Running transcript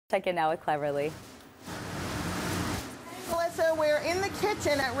Check in now with Cleverley. Melissa, we're in the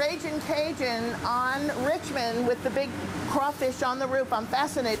kitchen at Ragin Cajun on Richmond with the big crawfish on the roof. I'm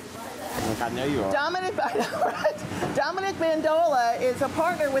fascinated. I know you are. Dominic Mandola is a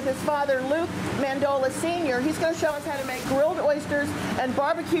partner with his father, Luke Mandola Sr. He's going to show us how to make grilled oysters and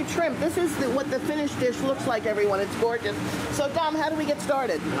barbecue shrimp. This is what the finished dish looks like, everyone. It's gorgeous. So, Dom, how do we get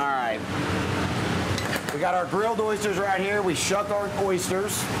started? All right. We got our grilled oysters right here. We shuck our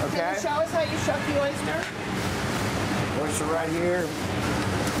oysters, okay? Can you show us how you shuck the oyster? Oyster right here.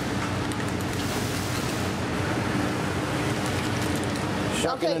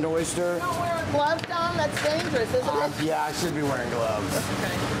 Shucking an oyster. You don't wear a glove, Dom? That's dangerous, isn't it? Yeah, I should be wearing gloves.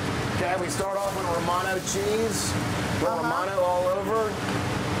 Okay, we start off with Romano cheese. Put Romano all over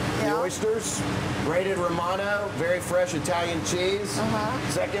the oysters. Grated Romano, very fresh Italian cheese.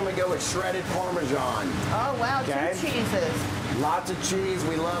 Second, we go with shredded Parmesan. Oh, wow, two cheeses. Lots of cheese.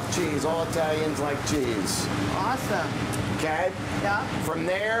 We love cheese. All Italians like cheese. Awesome. Okay? Yeah. From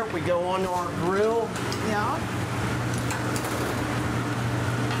there, we go on to our grill. Yeah.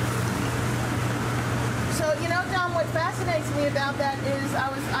 So, you know, Dom, what fascinates me about that is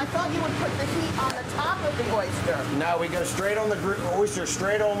I thought you would put the heat on the top of the oyster. No, we go straight on the oyster,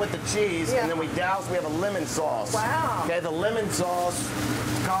 straight on with the cheese, and then we douse, we have a lemon sauce. Wow. Okay, the lemon sauce,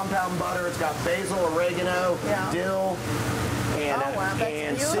 compound butter, it's got basil, oregano, dill,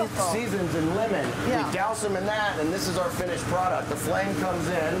 and seasons and lemon. We douse them in that, and this is our finished product. The flame comes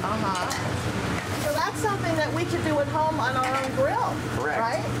in. So that's something that we could do at home on our own grill. Correct.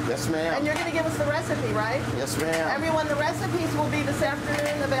 Right? Yes, ma'am. And you're going to give us the recipe, right? Yes, ma'am. Everyone, the recipes will be this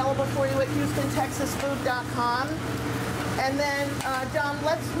afternoon available for you at HoustonTexasFood.com. And then, Dom,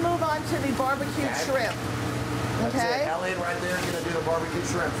 let's move on to the barbecue shrimp. Okay. Elliott right there is going to do the barbecue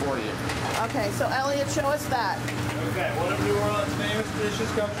shrimp for you. Okay, so Elliott, show us that. Okay, one of New Orleans' famous dishes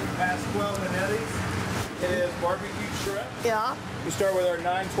comes from Pasquale Manetti's. It is barbecue shrimp. Yeah. We start with our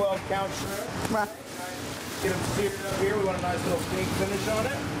 9-12 count shrimp. Right. Get them seared up here. We want a nice little pink finish on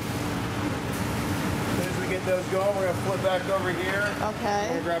it. As soon as we get those going, we're going to flip back over here. Okay. We're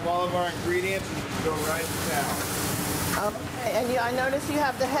going to grab all of our ingredients and go right down. Okay, and I notice you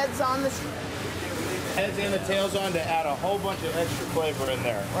have the heads on the shrimp. Heads and the tails on to add a whole bunch of extra flavor in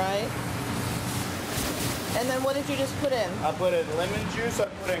there. Right. And then what did you just put in? I put in lemon juice. I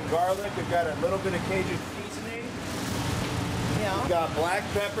put in garlic. I've got a little bit of Cajun seasoning. Yeah. We've got black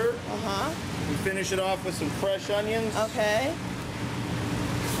pepper. We finish it off with some fresh onions. Okay.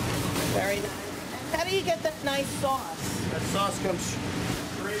 Very nice. And how do you get that nice sauce? That sauce comes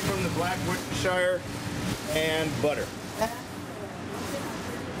straight from the black Worcestershire and butter.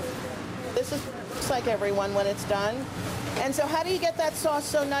 This is what it looks like, everyone, when it's done. And so how do you get that sauce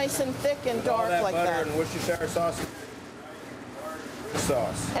so nice and thick and dark like that? All that butter and Worcestershire sauce.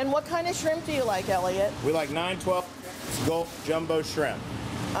 And what kind of shrimp do you like, Elliott? We like 9-12 Gulf jumbo shrimp.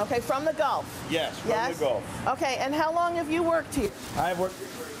 Okay, from the Gulf? Yes, from the Gulf. Okay, and how long have you worked here? I've worked here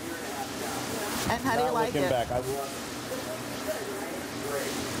for a year and a half now. And how do you like it? Back,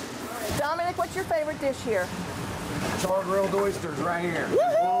 Dominic, what's your favorite dish here? Char grilled oysters right here.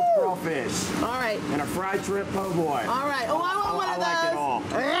 Grilled crawfish. All right. And a fried shrimp po' boy. All right. Oh, I want one of those. I like it all.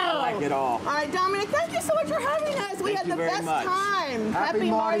 I like it all. All right, Dominic, thank you so much for having us. We had the best time. Happy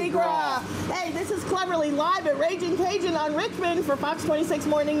Mardi Gras. Hey, this is Cleverly live at Ragin Cajun on Richmond for Fox 26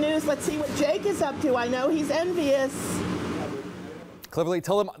 Morning News. Let's see what Jake is up to. I know he's envious. Cleverly,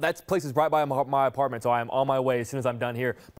 tell him that place is right by my apartment, so I am on my way as soon as I'm done here.